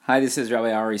Hi, this is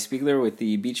Rabbi Ari Spiegler with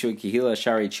the Bichu Kehila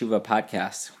Shari Tshuva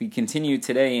podcast. We continue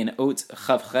today in Ot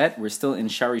Chavchet. We're still in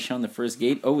Shari Shon, the first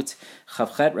gate. Ot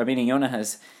Chavchet. Rabbeinu Yonah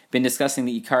has been discussing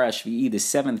the Ikar HaShvi'i, the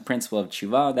seventh principle of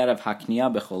Tshuva, that of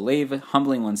Hakniya Bechol Lev,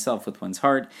 humbling oneself with one's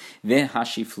heart,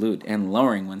 Vehashiflut, and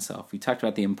lowering oneself. We talked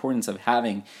about the importance of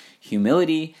having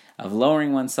humility, of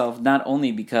lowering oneself, not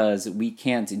only because we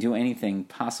can't do anything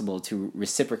possible to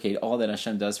reciprocate all that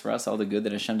Hashem does for us, all the good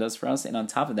that Hashem does for us, and on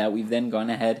top of that, we've then gone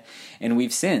ahead and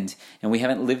we've sinned, and we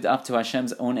haven't lived up to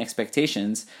Hashem's own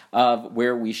expectations of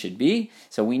where we should be,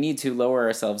 so we need to lower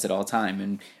ourselves at all time.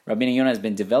 And Rabbeinu Yonah has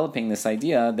been developing this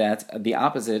idea that the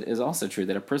opposite is also true,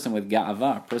 that a person with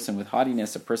ga'ava, a person with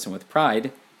haughtiness, a person with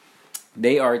pride,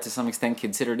 they are to some extent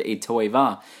considered a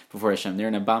toeva before Hashem. They're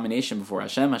an abomination before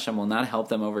Hashem. Hashem will not help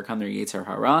them overcome their Yetzer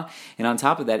Hara. And on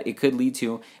top of that, it could lead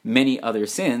to many other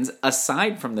sins,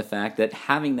 aside from the fact that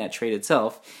having that trait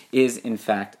itself is in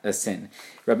fact a sin.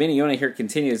 Rabbeinu Yonah here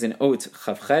continues in Ot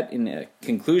Chavchet, in a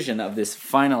conclusion of this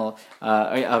final,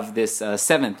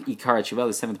 seventh Ikar Tshuva,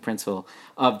 the seventh principle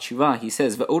of Tshuva. He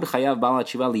says, "V'od chayav bala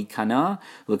Tshuva likana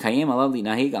l'kayem alav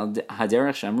linahig al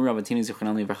haderech shamru Rabbatinu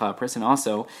zichronan livracha." A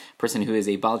person who is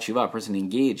a Baal Tshuva, a person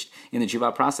engaged in the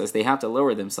Tshuva process, they have to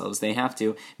lower themselves. They have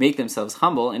to make themselves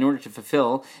humble in order to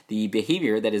fulfill the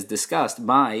behavior that is discussed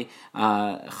by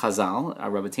Chazal,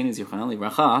 Rabbatinu zichronan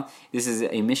livracha. This is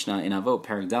a Mishnah in Avot,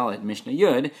 Perek Dalet, Mishnah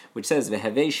Yud, which says,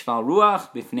 "Vehevei shval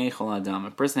ruach b'fnei chol adam."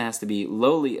 A person has to be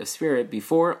lowly of spirit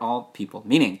before all people.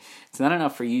 Meaning, it's not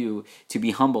enough for you to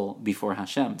be humble before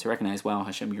Hashem, to recognize, wow,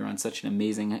 Hashem, you're on such an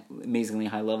amazingly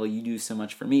high level. You do so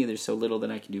much for me. There's so little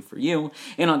that I can do for you.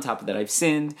 And on top of that, I've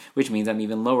sinned, which means I'm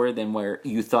even lower than where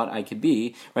you thought I could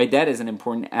be. Right? That is an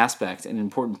important aspect, an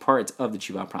important part of the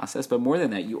tshuva process. But more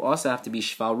than that, you also have to be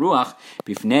shval ruach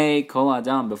b'fnei kol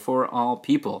adam, before all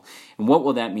people. And what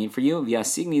will that mean for you?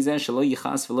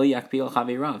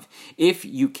 If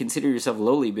you consider yourself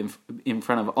lowly in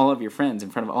front of all of your friends, in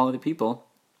front of all of the people,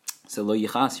 so lo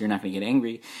yichas, you're not going to get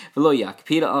angry. V'lo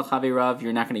yakpida al chavirav,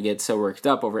 you're not going to get so worked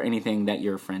up over anything that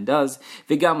your friend does.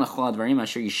 V'gam lechol advarim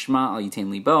asher yishma al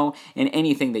yitain libo, and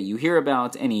anything that you hear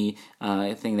about, any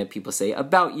thing that people say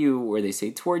about you or they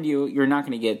say toward you, you're not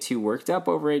going to get too worked up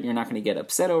over it. You're not going to get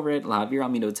upset over it. Lahavir al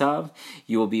midotav,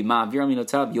 you will be ma'avir al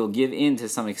midotav. You'll give in to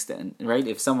some extent, right?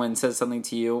 If someone says something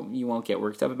to you, you won't get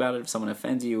worked up about it. If someone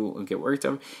offends you, you won't get worked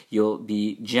up. You'll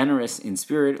be generous in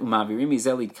spirit. Umavirim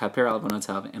izelit kaper al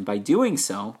avonotav, and by doing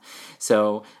so,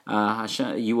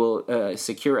 Hashem, you will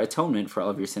secure atonement for all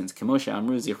of your sins. Kemosha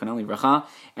Amru Zichronan Livracha,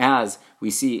 as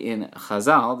we see in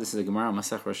Chazal, this is a Gemara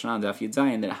Masech Rosh Hashanah Daf Yud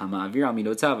Zayin, that Hama'avir al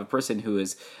Midotav, a person who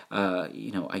is,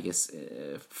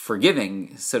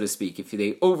 forgiving, so to speak, if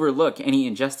they overlook any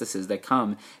injustices that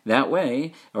come that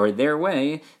way or their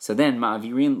way, so then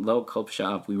Ma'avirin Lo Kol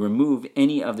Pshav, we remove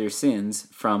any of their sins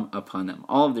from upon them.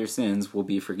 All of their sins will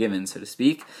be forgiven, so to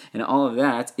speak, and all of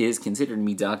that is considered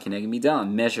midah keneged midah,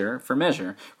 measure for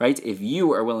measure, right? If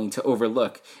you are willing to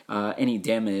overlook any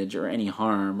damage or any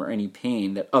harm or any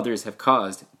pain that others have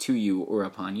caused to you or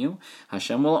upon you,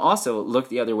 Hashem will also look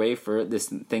the other way for this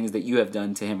things that you have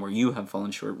done to him, where you have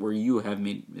fallen short, where you have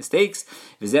made mistakes.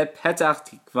 V'zeh petach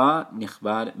tikva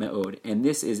nichbad me'od, and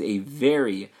this is a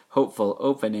very hopeful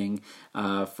opening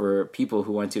for people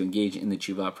who want to engage in the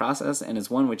tshuva process, and it's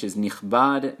one which is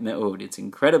nichbad me'od. It's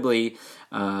incredibly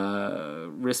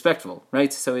respectful,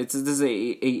 right? So this is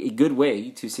a good way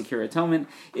to secure atonement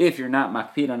if you're not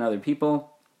makpid on other people.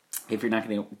 If you're not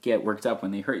going to get worked up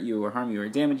when they hurt you or harm you or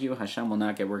damage you, Hashem will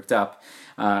not get worked up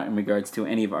in regards to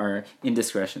any of our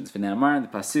indiscretions. V'ne'amar, the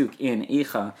pasuk in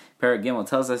Eicha, Perek Gimel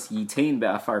tells us, Yitain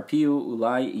be'afar piu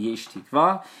ulai yesh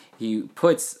tikva. He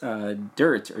puts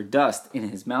dirt or dust in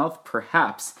his mouth.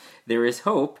 Perhaps there is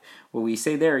hope. What we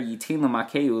say there, Yitain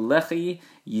l'makeu lechi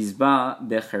yizba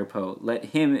becherpo.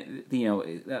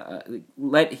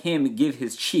 Let him give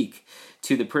his cheek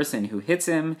to the person who hits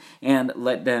him, and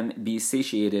let them be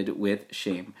satiated with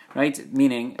shame, right?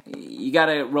 Meaning, you got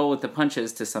to roll with the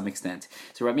punches to some extent.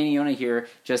 So Rabbeinu Yonah here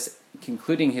just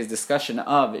concluding his discussion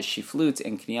of shiflut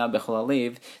and kniya bechol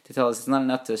halev to tell us it's not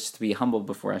enough just to be humble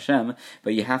before Hashem,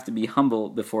 but you have to be humble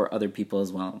before other people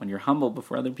as well. When you're humble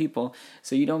before other people,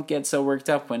 so you don't get so worked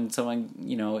up when someone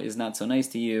is not so nice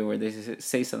to you, or they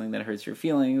say something that hurts your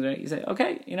feelings, right? You say,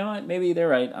 okay, you know what, maybe they're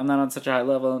right. I'm not on such a high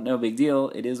level. No big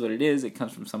deal. It is what it is. It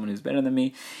comes from someone who's better than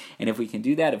me. And if we can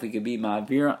do that, if we could be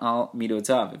ma'avir al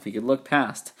midotav, if we could look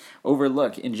past,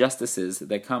 overlook injustices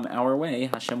that come our way,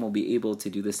 Hashem will be able to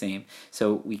do the same.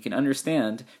 So we can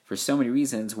understand for so many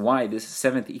reasons why this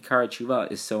seventh Ikar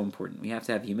Tshuva is so important. We have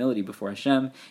to have humility before Hashem,